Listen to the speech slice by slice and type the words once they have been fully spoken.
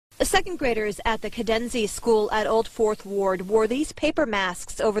Second graders at the Cadenzi School at Old Fourth Ward wore these paper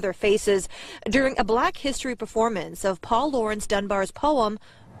masks over their faces during a Black History performance of Paul Laurence Dunbar's poem,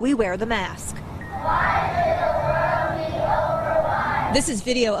 We Wear the Mask. This is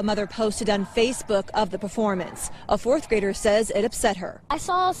video a mother posted on Facebook of the performance. A fourth grader says it upset her. I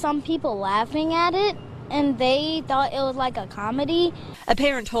saw some people laughing at it, and they thought it was like a comedy. A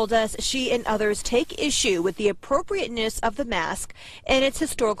parent told us she and others take issue with the appropriateness of the mask and its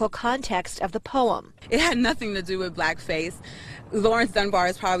historical context of the poem. It had nothing to do with blackface. Laurence Dunbar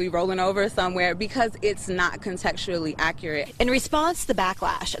is probably rolling over somewhere because it's not contextually accurate. In response to the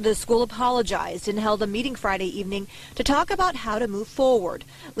backlash, the school apologized and held a meeting Friday evening to talk about how to move forward.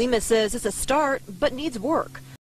 Lima says it's a start, but needs work.